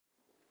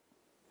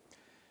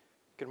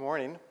Good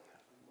morning.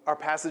 Our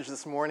passage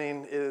this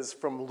morning is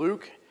from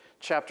Luke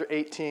chapter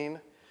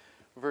 18,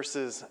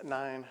 verses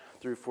 9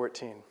 through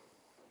 14.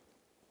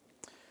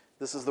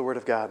 This is the word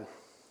of God.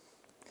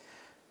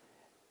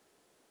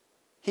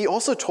 He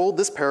also told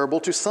this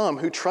parable to some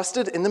who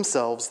trusted in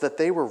themselves that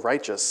they were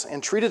righteous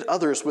and treated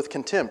others with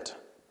contempt.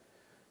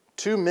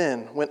 2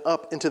 men went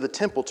up into the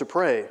temple to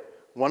pray,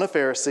 one a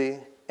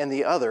Pharisee and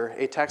the other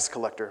a tax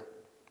collector.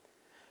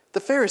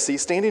 The Pharisee,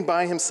 standing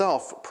by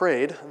himself,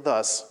 prayed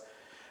thus,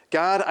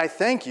 God, I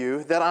thank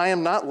you that I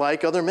am not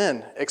like other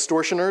men,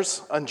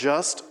 extortioners,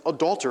 unjust,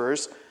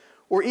 adulterers,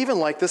 or even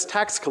like this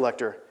tax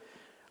collector.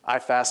 I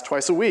fast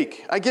twice a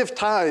week. I give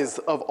tithes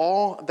of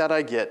all that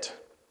I get.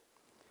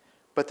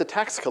 But the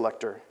tax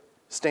collector,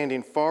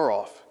 standing far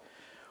off,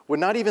 would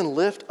not even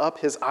lift up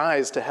his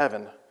eyes to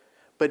heaven,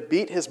 but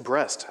beat his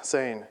breast,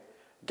 saying,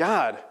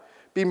 God,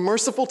 be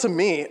merciful to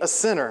me, a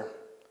sinner.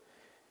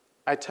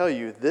 I tell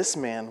you, this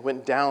man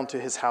went down to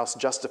his house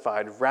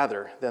justified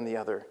rather than the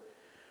other.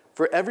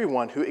 For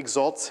everyone who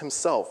exalts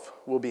himself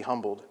will be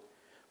humbled,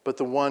 but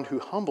the one who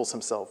humbles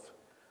himself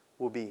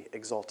will be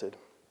exalted.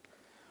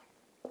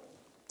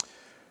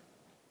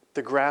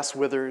 The grass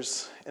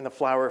withers and the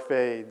flower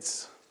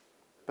fades,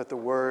 but the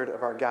word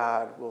of our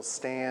God will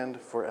stand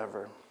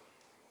forever.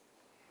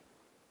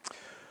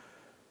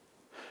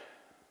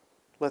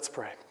 Let's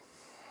pray.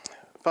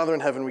 Father in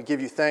heaven, we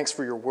give you thanks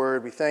for your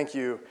word. We thank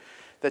you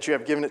that you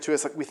have given it to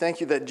us. We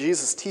thank you that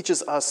Jesus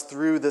teaches us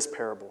through this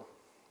parable.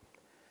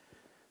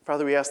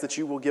 Father, we ask that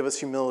you will give us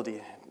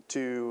humility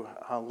to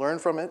learn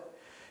from it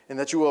and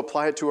that you will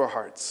apply it to our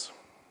hearts.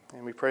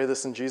 And we pray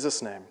this in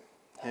Jesus' name.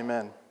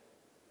 Amen.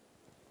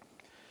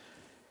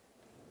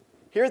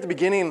 Here at the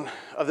beginning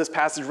of this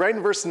passage, right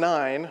in verse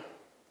 9,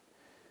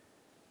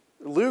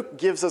 Luke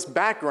gives us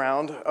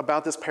background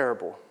about this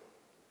parable.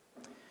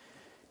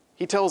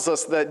 He tells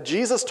us that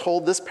Jesus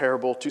told this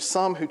parable to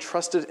some who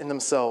trusted in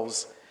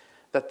themselves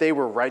that they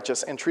were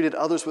righteous and treated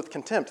others with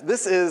contempt.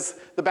 This is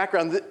the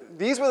background.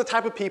 These were the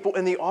type of people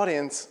in the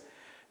audience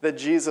that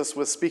Jesus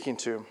was speaking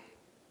to.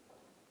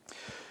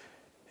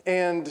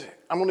 And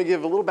I'm going to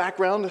give a little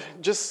background.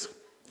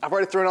 I've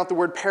already thrown out the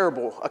word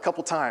parable a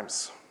couple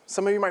times.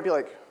 Some of you might be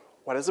like,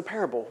 what is a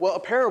parable? Well, a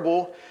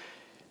parable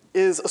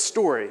is a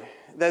story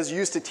that is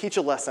used to teach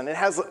a lesson. It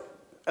has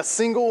a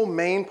single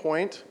main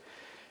point,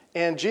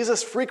 and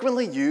Jesus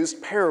frequently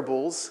used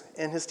parables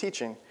in his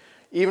teaching.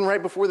 Even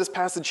right before this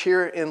passage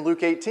here in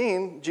Luke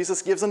 18,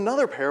 Jesus gives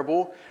another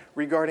parable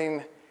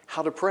regarding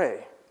how to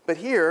pray. But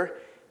here,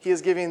 he is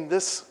giving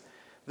this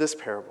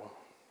parable.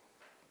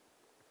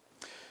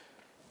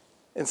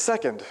 And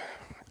second,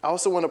 I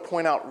also want to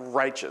point out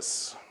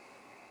righteous.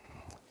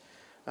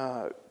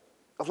 A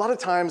lot of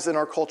times in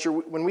our culture,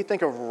 when we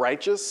think of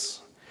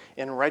righteous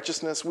and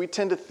righteousness, we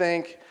tend to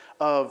think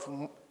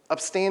of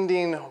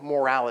upstanding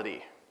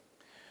morality,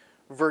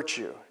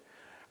 virtue.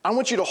 I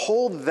want you to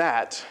hold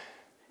that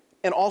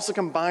and also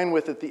combine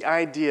with it the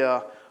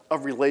idea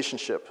of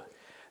relationship.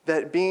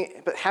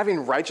 But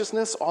having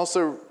righteousness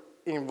also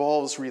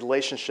involves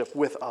relationship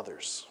with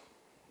others.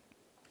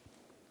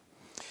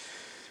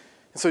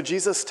 And so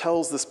Jesus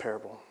tells this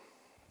parable.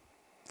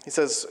 He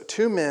says,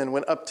 2 men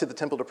went up to the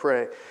temple to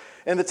pray.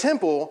 And the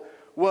temple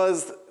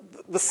was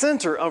the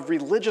center of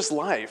religious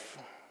life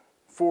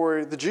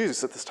for the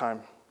Jews at this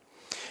time.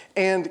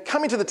 And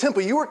coming to the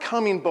temple, you were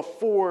coming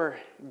before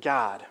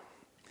God.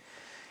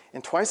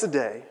 And twice a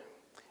day,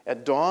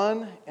 at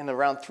dawn and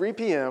around 3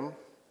 p.m.,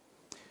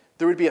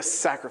 there would be a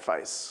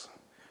sacrifice.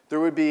 There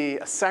would be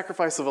a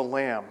sacrifice of a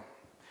lamb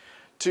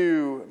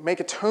to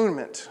make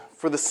atonement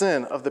for the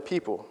sin of the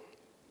people.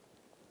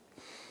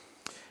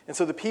 And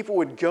so the people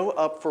would go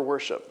up for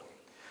worship.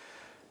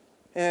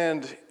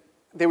 And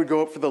they would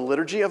go up for the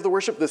liturgy of the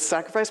worship, the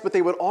sacrifice, but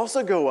they would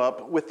also go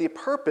up with the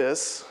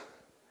purpose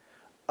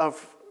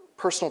of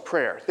personal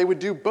prayer. They would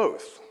do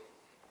both.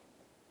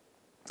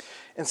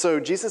 And so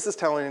Jesus is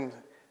telling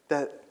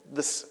that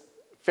this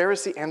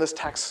Pharisee and this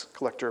tax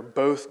collector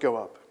both go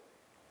up.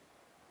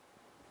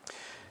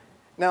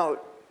 Now,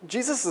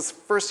 Jesus'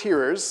 first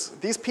hearers,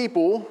 these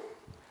people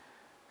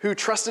who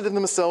trusted in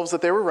themselves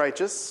that they were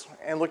righteous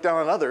and looked down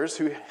on others,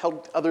 who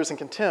held others in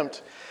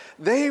contempt,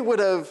 they would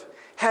have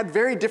had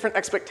very different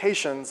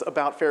expectations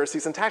about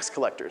Pharisees and tax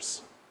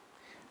collectors.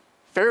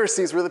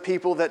 Pharisees were the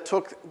people that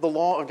took the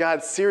law of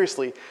God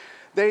seriously.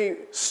 They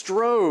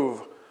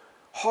strove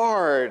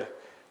hard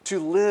to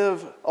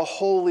live a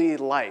holy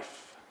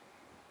life.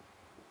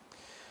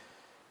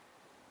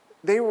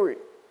 They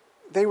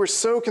were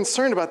so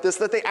concerned about this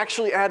that they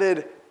actually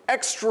added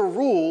extra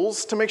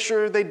rules to make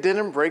sure they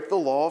didn't break the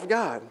law of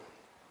God.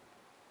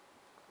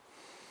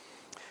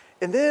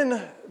 And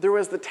then there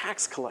was the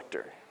tax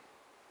collector.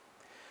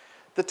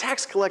 The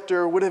tax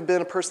collector would have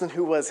been a person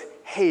who was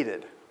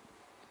hated.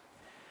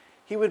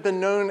 He would have been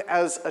known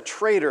as a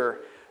traitor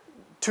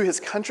to his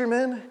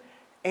countrymen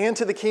and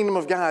to the kingdom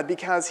of God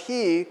because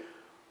he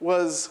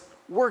was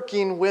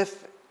working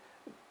with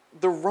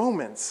the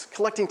Romans,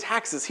 collecting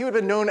taxes. He would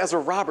have been known as a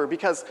robber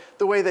because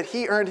the way that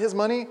he earned his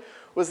money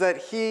was that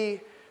he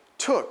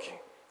took,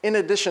 in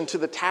addition to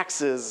the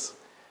taxes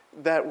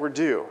that were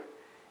due.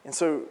 And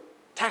so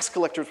tax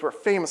collectors were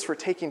famous for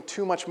taking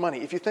too much money.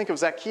 If you think of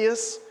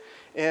Zacchaeus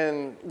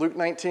in Luke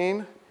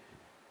 19,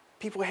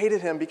 people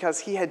hated him because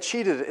he had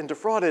cheated and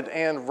defrauded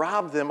and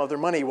robbed them of their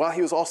money while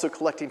he was also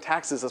collecting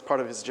taxes as part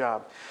of his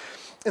job.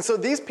 And so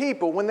these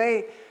people, when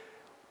they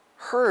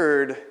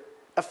heard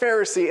a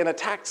Pharisee and a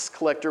tax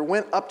collector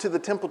went up to the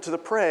temple to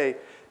pray,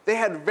 they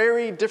had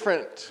very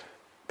different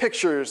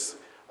pictures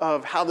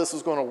of how this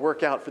was going to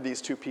work out for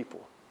these two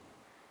people.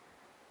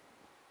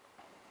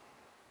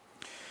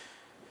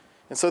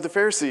 And so the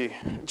Pharisee,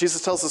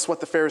 Jesus tells us what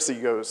the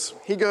Pharisee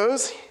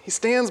goes. He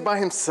stands by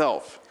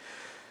himself.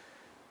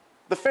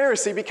 The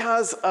Pharisee,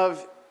 because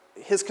of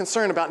his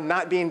concern about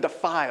not being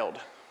defiled,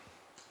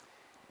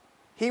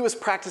 he was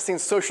practicing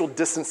social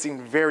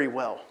distancing very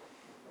well.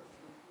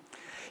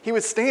 He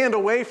would stand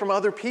away from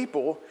other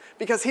people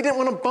because he didn't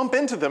want to bump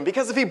into them.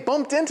 Because if he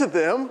bumped into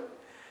them,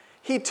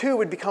 he too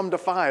would become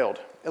defiled,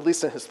 at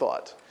least in his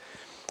thought.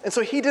 And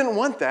so he didn't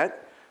want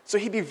that. So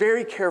he'd be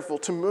very careful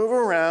to move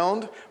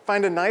around,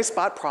 find a nice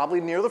spot, probably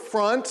near the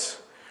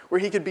front, where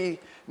he could be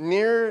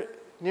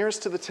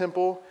nearest to the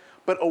temple,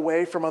 but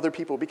away from other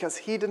people, because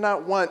he did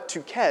not want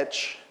to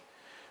catch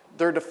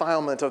their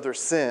defilement of their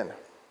sin.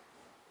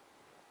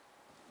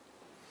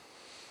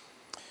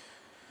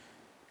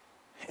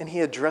 And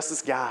he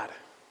addresses God.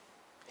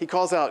 He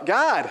calls out,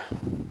 God,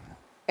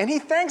 and he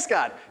thanks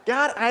God.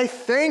 God, I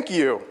thank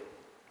you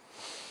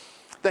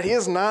that he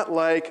is not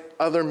like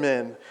other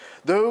men,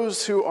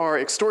 those who are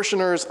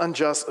extortioners,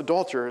 unjust,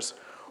 adulterers,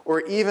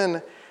 or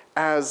even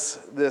as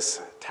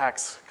this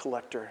tax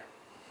collector.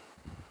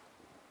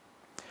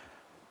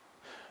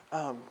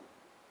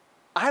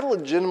 I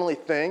legitimately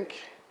think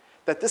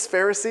that this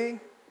Pharisee,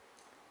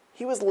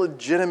 he was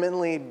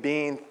legitimately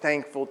being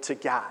thankful to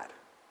God.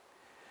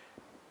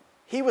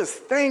 He was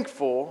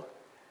thankful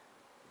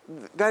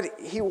that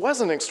he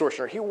wasn't an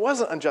extortioner, he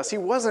wasn't unjust, he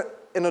wasn't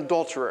an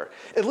adulterer,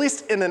 at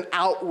least in an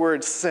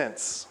outward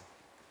sense.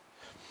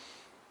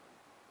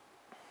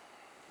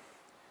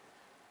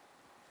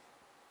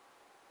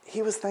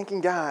 He was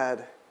thanking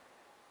God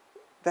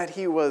that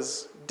he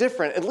was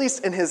different, at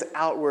least in his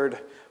outward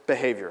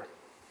behavior.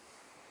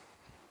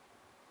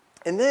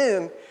 And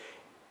then,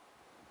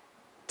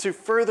 to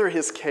further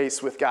his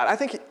case with God, I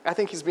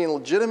think he's being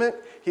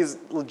legitimate, he's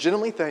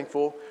legitimately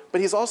thankful,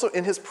 but he's also,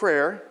 in his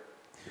prayer,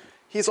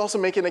 he's also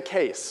making a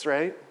case,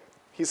 right?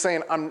 He's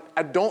saying,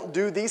 I don't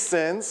do these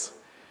sins,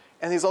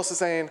 and he's also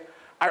saying,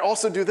 I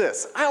also do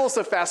this. I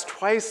also fast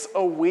twice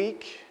a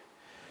week,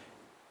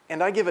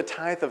 and I give a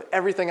tithe of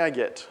everything I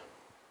get.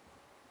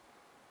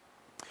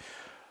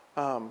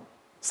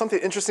 Something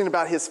interesting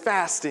about his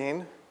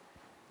fasting,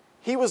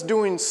 he was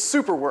doing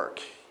super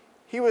work.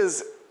 He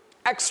was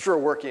extra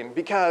working,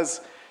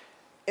 because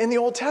in the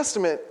Old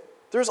Testament,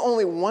 there's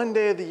only one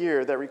day of the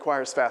year that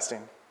requires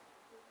fasting,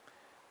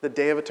 the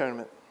Day of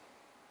Atonement.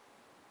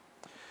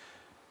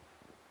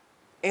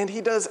 And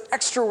he does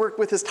extra work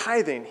with his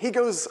tithing. He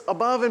goes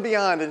above and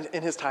beyond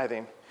in his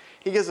tithing.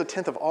 He gives a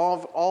tenth of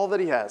all that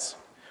he has,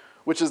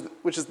 which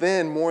is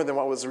then more than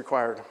what was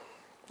required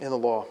in the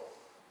law.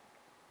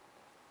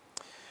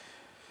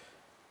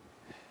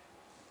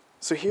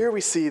 So here we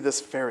see this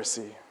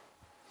Pharisee.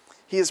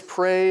 He has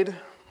prayed,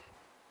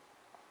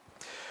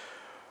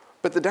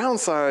 but the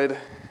downside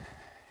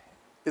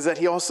is that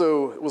he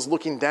also was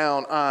looking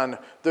down on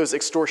those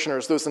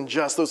extortioners, those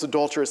unjust, those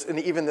adulterers, and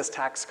even this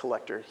tax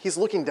collector. He's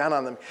looking down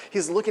on them.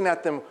 He's looking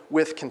at them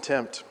with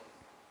contempt.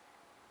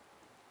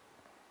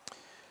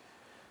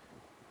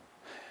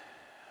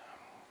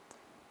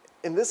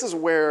 And this is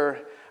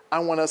where I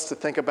want us to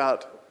think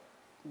about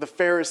the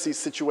Pharisee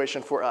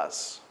situation for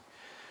us.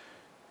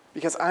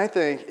 Because I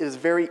think it is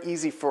very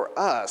easy for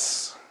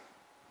us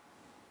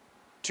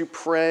to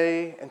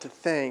pray and to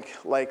think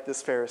like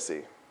this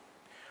Pharisee.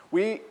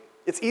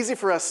 It's easy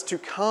for us to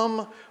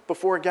come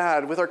before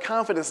God with our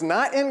confidence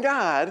not in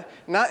God,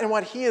 not in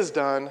what he has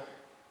done,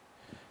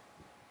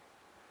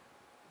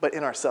 but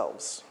in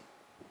ourselves.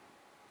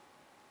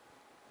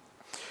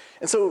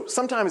 And so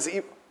sometimes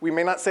we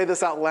may not say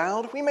this out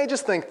loud, we may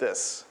just think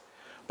this,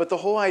 but the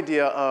whole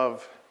idea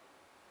of,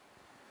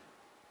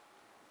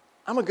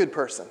 I'm a good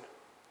person.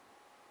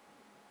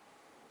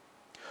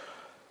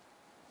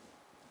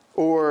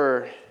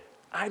 Or,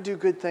 I do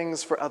good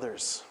things for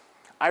others.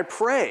 I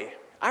pray.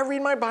 I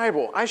read my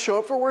Bible. I show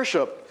up for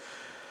worship.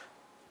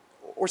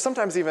 Or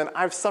sometimes even,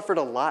 I've suffered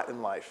a lot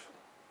in life.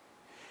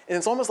 And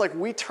it's almost like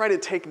we try to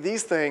take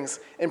these things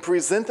and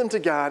present them to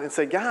God and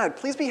say, God,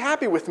 please be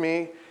happy with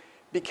me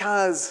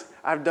because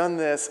I've done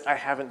this, I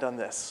haven't done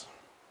this.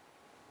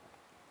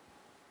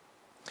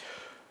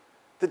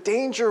 The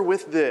danger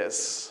with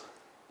this,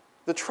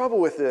 the trouble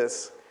with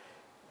this,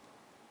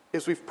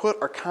 is we've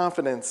put our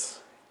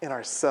confidence in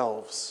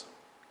ourselves.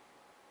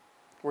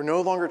 We're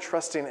no longer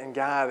trusting in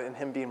God and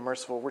him being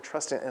merciful. We're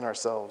trusting in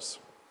ourselves.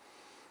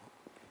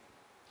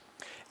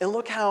 And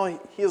look how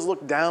he has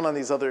looked down on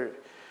these other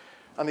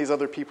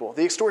people,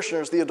 the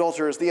extortioners, the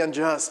adulterers, the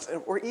unjust,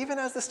 or even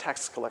as this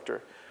tax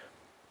collector.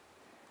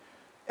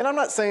 And I'm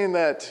not saying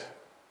that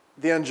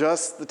the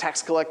unjust, the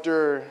tax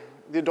collector,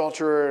 the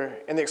adulterer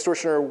and the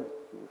extortioner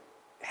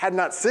had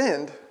not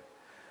sinned.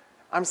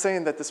 I'm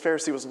saying that this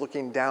Pharisee was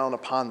looking down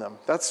upon them.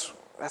 That's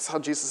how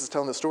Jesus is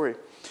telling the story.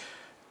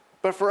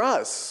 But for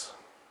us,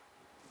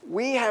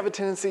 we have a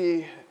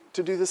tendency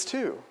to do this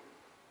too.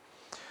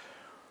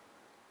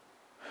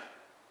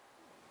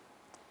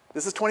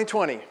 This is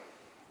 2020.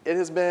 It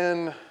has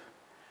been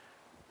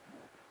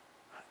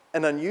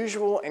an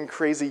unusual and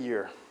crazy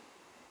year.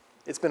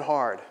 It's been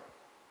hard.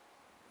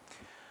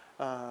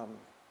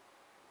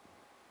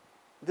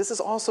 This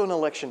is also an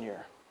election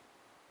year.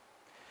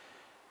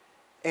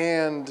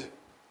 And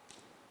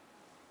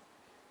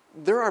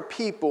there are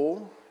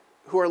people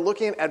who are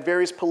looking at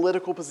various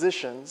political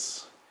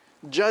positions,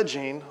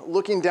 judging,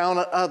 looking down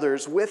at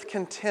others with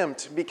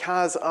contempt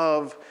because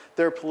of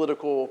their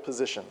political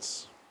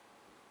positions.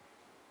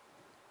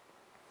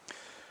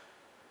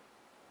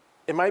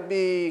 It might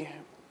be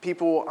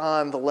people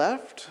on the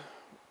left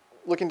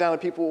looking down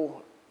at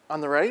people on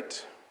the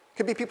right. It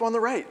could be people on the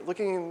right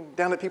looking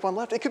down at people on the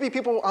left. It could be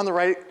people on the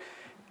right,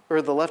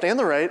 or the left and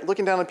the right,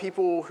 looking down at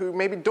people who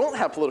maybe don't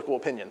have political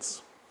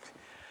opinions.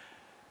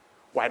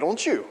 Why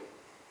don't you?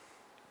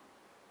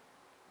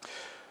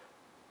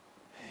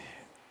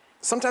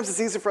 Sometimes it's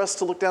easy for us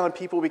to look down at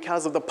people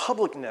because of the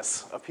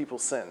publicness of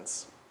people's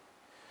sins.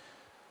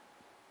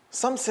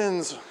 Some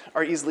sins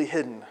are easily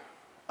hidden.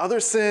 Other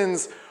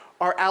sins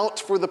are out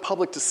for the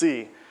public to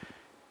see.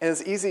 And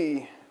it's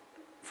easy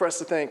for us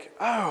to think,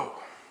 oh,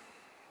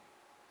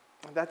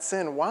 that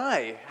sin,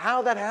 why?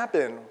 How'd that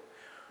happen?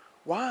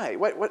 Why?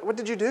 What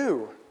did you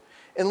do?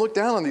 And look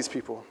down on these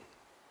people.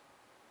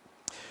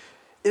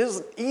 It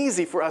is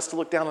easy for us to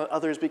look down on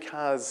others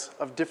because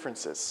of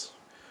differences,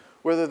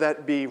 whether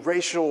that be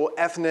racial,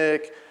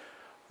 ethnic,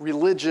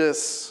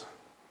 religious,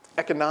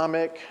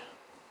 economic.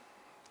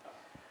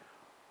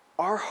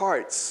 Our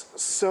hearts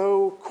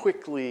so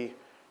quickly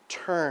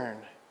turn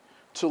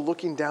to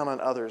looking down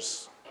on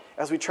others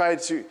as we try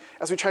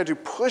to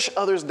push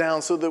others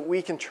down so that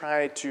we can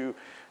try to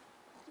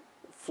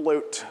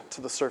float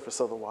to the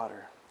surface of the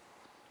water.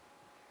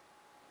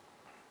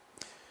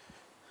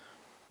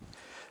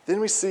 Then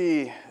we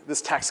see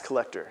this tax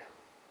collector.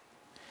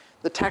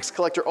 The tax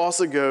collector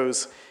also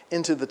goes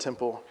to the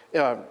temple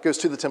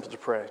to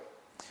pray.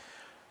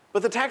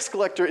 But the tax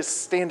collector is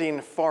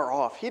standing far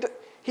off.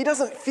 He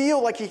doesn't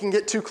feel like he can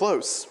get too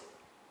close.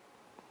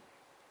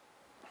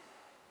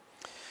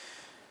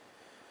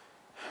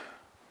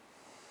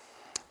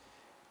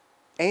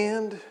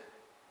 And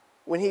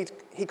when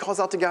he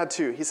calls out to God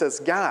too, he says,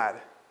 God.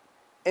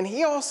 And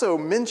he also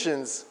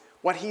mentions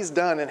what he's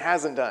done and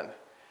hasn't done.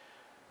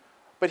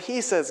 But he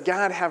says,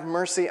 God, have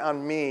mercy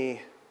on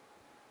me,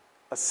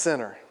 a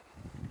sinner.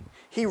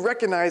 He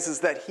recognizes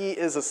that he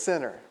is a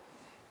sinner.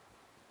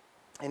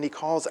 And he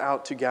calls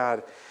out to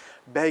God,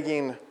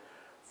 begging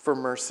for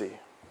mercy.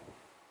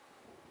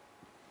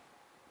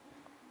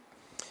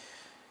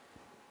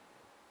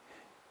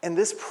 And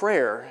this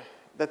prayer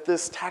that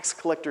this tax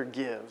collector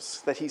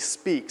gives, that he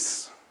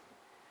speaks,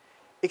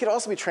 it could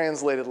also be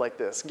translated like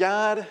this: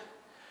 God,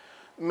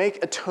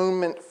 make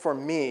atonement for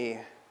me,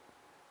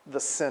 the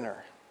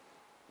sinner.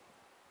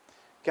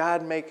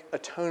 God, make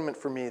atonement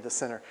for me, the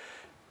sinner.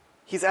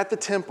 He's at the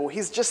temple.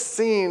 He's just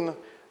seen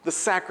the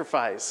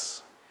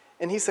sacrifice.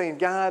 And he's saying,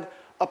 God,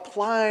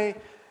 apply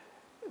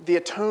the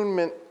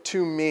atonement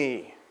to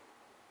me.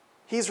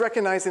 He's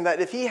recognizing that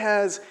if he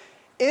has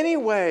any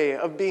way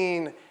of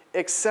being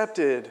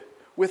accepted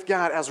with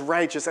God as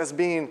righteous, as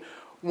being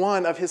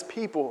one of his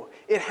people,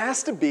 it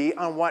has to be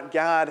on what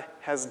God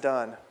has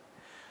done.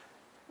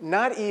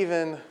 Not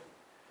on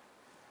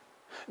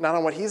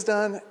what he's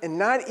done, and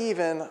not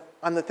even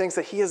on the things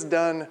that he has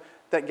done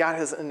that God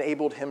has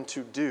enabled him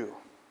to do.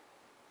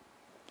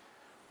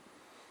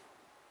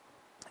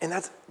 And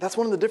that's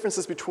one of the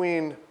differences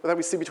that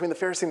we see between the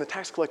Pharisee and the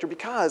tax collector,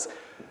 because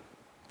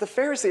the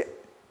Pharisee,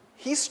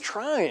 he's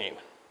trying.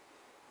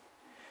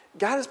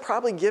 God has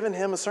probably given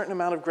him a certain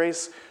amount of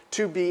grace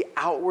to be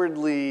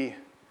outwardly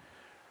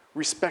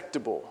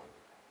respectable.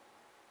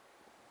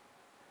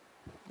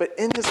 But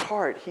in his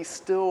heart, he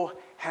still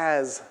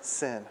has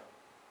sin.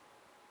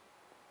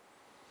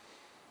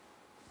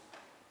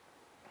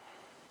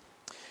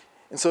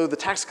 And so the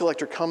tax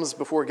collector comes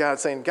before God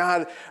saying,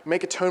 God,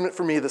 make atonement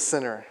for me, the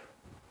sinner.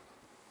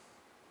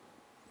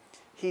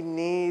 He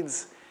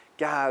needs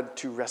God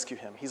to rescue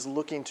him. He's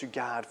looking to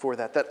God for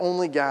that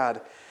only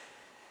God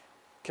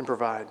can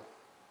provide.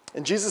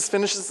 And Jesus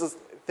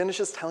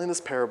finishes telling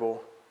this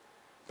parable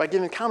by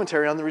giving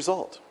commentary on the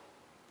result.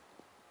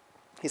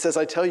 He says,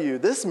 I tell you,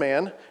 this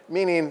man,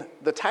 meaning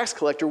the tax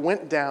collector,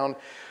 went down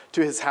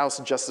to his house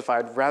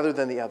justified rather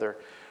than the other.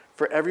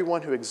 For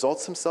everyone who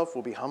exalts himself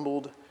will be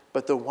humbled,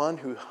 but the one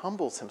who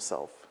humbles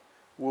himself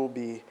will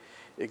be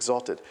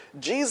exalted.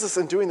 Jesus,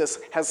 in doing this,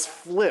 has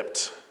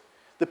flipped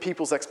the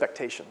people's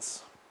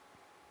expectations.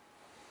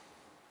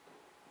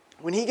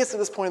 When he gets to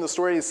this point in the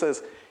story, he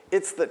says,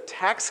 it's the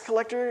tax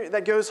collector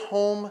that goes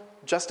home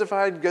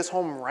justified, goes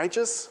home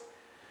righteous.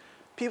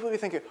 People will be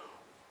thinking,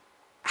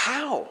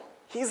 how?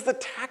 He's the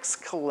tax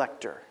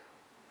collector.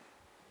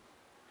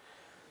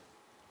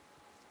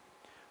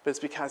 but it's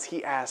because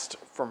he asked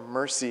for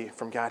mercy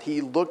from God.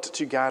 He looked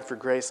to God for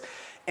grace.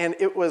 And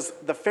it was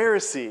the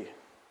Pharisee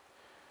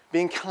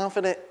being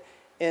confident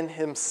in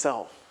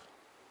himself.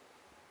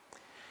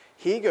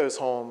 He goes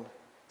home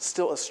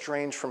still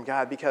estranged from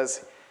God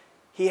because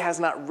he has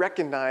not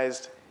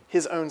recognized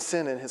his own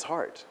sin in his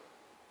heart.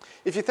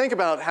 If you think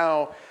about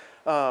how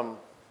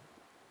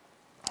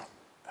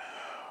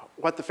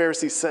what the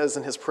Pharisee says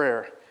in his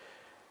prayer,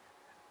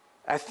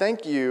 I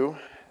thank you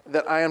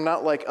that I am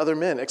not like other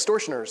men,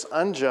 extortioners,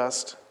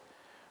 unjust,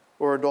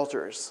 or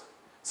adulterers.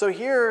 So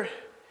here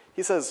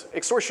he says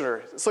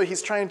extortioner. So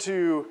he's trying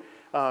to,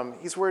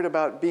 he's worried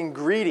about being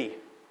greedy.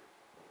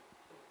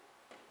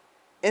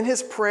 In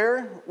his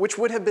prayer, which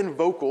would have been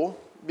vocal,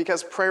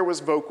 because prayer was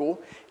vocal,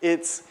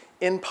 it's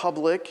in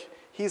public,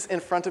 he's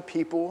in front of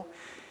people,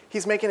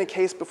 he's making a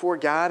case before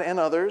God and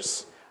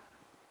others.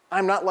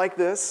 I'm not like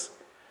this.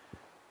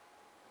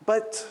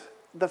 But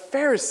the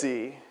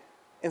Pharisee,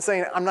 in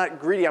saying, I'm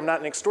not greedy, I'm not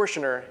an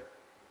extortioner,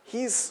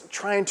 he's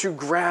trying to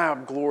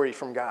grab glory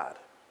from God.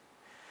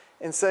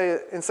 In saying,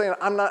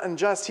 I'm not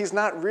unjust, he's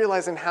not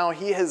realizing how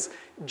he is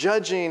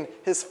judging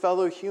his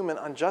fellow human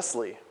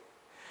unjustly.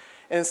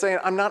 And saying,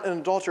 I'm not an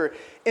adulterer.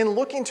 In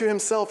looking to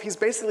himself, he's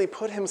basically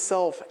put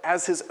himself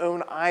as his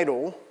own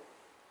idol,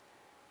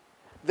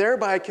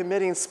 thereby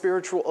committing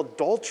spiritual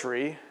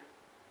adultery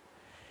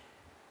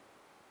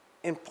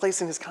and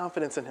placing his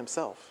confidence in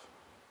himself.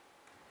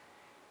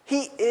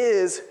 He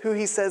is who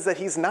he says that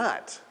he's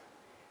not.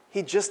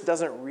 He just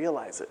doesn't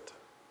realize it.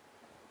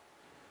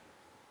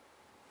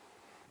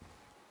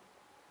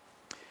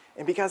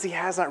 And because he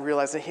has not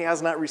realized it, he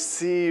has not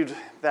received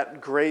that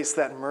grace,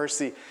 that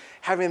mercy,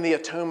 having the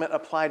atonement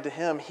applied to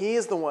him, he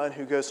is the one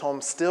who goes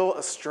home still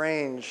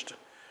estranged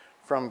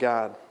from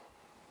God.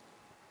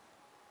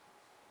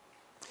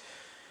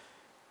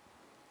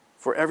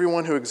 For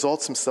everyone who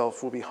exalts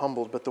himself will be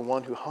humbled, but the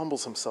one who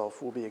humbles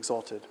himself will be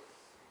exalted.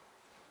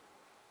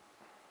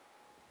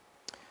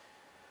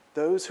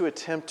 Those who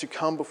attempt to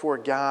come before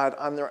God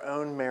on their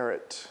own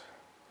merit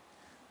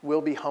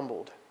will be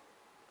humbled.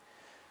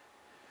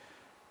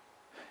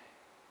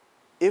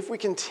 If we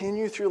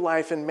continue through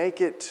life and make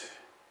it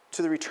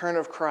to the return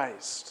of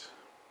Christ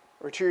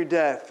or to your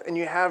death, and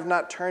you have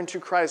not turned to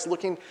Christ,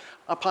 looking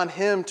upon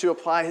him to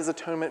apply his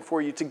atonement for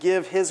you, to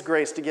give his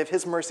grace, to give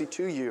his mercy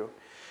to you,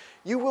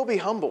 you will be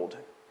humbled.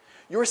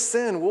 Your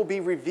sin will be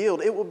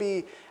revealed. It will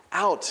be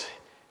out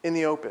in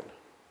the open.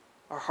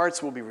 Our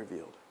hearts will be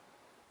revealed.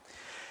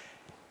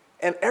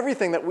 And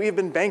everything that we've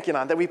been banking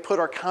on, that we put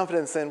our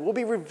confidence in, will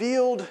be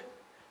revealed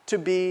to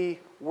be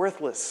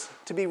worthless,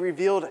 to be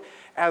revealed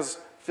as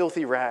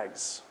filthy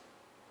rags.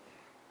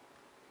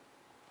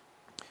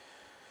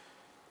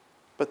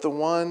 But the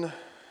one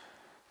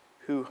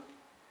who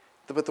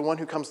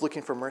comes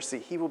looking for mercy,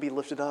 he will be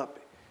lifted up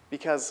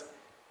because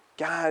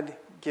God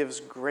gives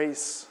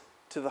grace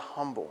to the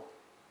humble.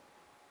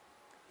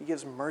 He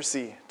gives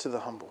mercy to the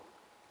humble.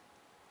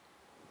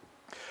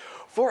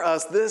 For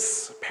us,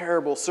 this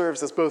parable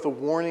serves as both a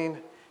warning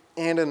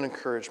and an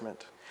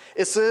encouragement.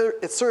 It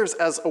serves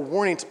as a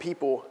warning to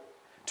people,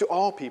 to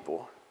all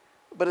people,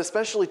 but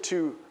especially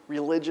to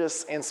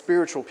religious and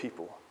spiritual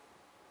people.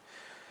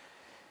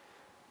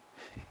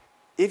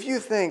 If you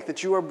think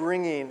that you are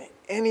bringing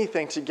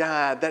anything to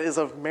God that is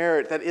of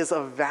merit, that is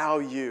of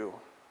value,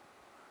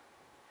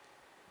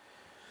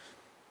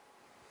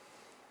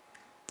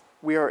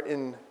 we are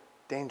in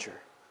danger.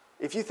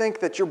 If you think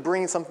that you're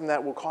bringing something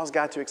that will cause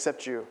God to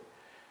accept you,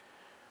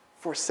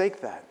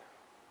 forsake that.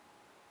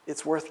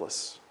 It's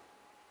worthless.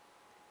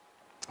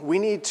 We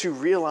need to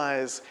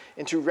realize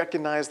and to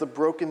recognize the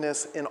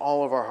brokenness in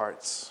all of our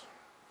hearts.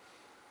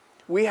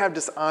 We have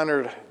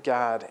dishonored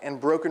God and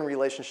broken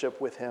relationship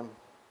with him.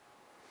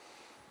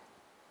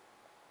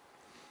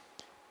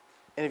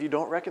 And if you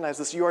don't recognize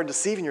this, you are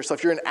deceiving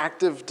yourself. You're in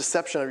active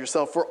deception of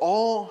yourself. For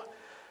all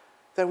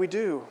that we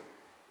do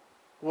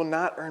will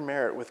not earn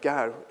merit with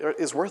God,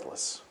 is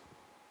worthless.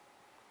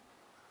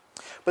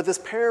 But this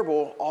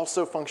parable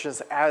also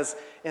functions as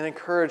an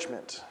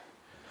encouragement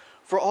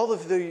for all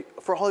of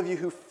you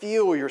who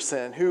feel your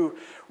sin, who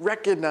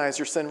recognize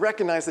your sin,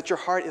 recognize that your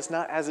heart is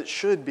not as it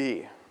should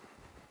be.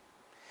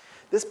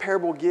 This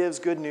parable gives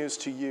good news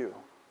to you.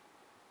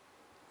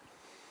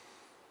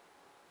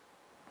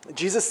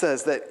 Jesus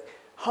says that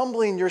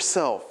humbling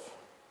yourself,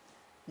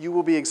 you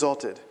will be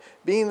exalted.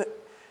 Being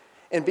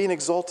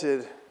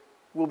exalted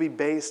will be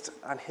based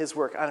on his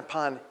work,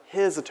 upon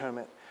his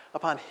atonement,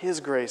 upon his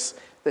grace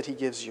that he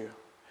gives you,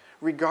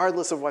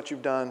 regardless of what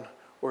you've done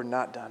or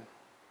not done.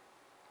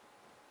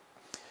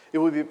 It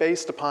will be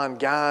based upon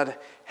God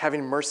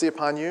having mercy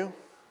upon you.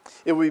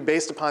 It will be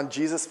based upon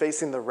Jesus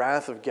facing the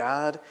wrath of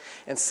God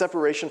and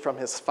separation from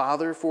his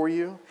Father for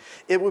you.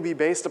 It will be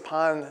based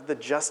upon the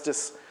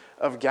justice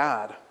of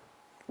God,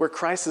 where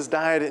Christ has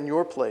died in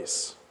your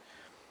place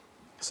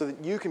so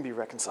that you can be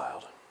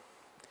reconciled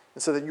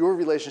and so that your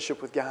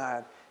relationship with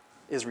God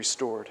is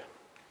restored.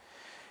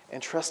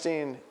 And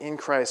trusting in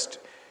Christ,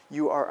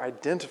 you are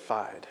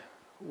identified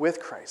with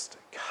Christ,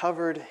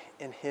 covered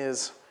in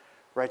his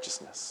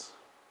righteousness.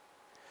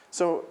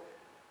 So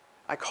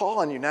I call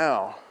on you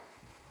now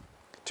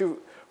to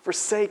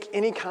forsake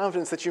any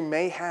confidence that you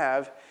may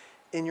have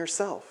in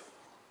yourself.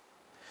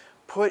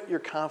 Put your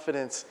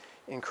confidence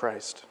in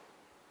Christ.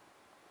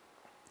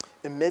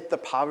 Admit the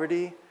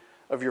poverty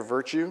of your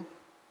virtue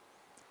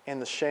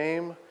and the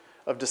shame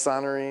of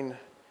dishonoring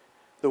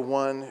the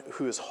one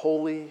who is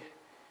holy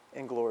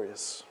and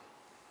glorious.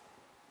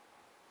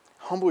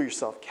 Humble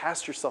yourself,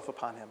 cast yourself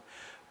upon him,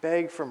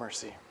 beg for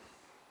mercy.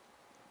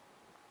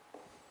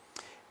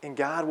 And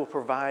God will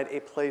provide a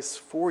place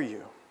for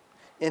you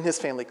in his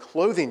family,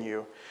 clothing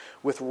you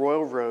with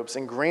royal robes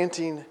and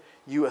granting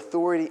you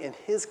authority in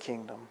his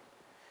kingdom,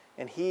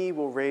 and he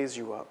will raise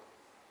you up.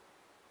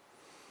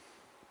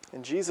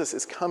 And Jesus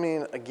is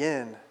coming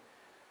again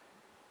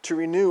to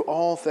renew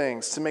all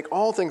things, to make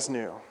all things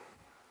new,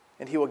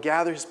 and he will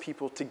gather his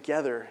people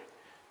together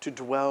to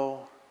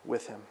dwell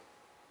with him.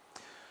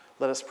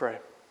 Let us pray.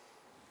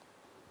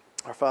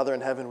 Our Father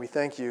in heaven, we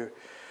thank you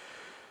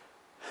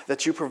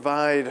that you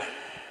provide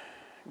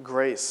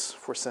grace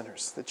for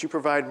sinners, that you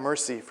provide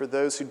mercy for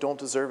those who don't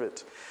deserve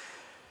it,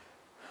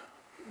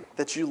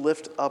 that you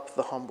lift up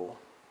the humble.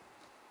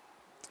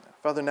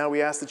 Father, now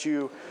we ask that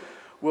you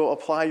will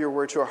apply your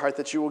word to our heart,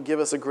 that you will give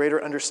us a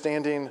greater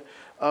understanding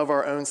of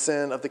our own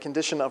sin, of the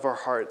condition of our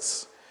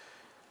hearts,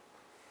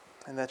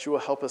 and that you will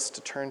help us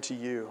to turn to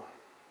you,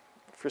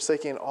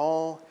 forsaking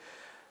all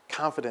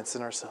confidence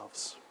in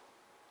ourselves.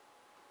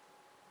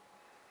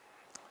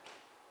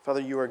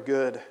 Father, you are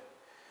good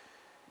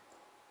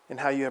in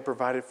how you have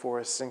provided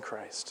for us in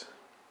Christ.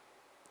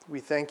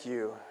 We thank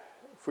you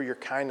for your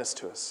kindness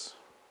to us.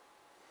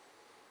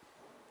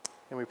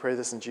 And we pray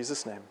this in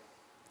Jesus' name.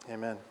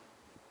 Amen.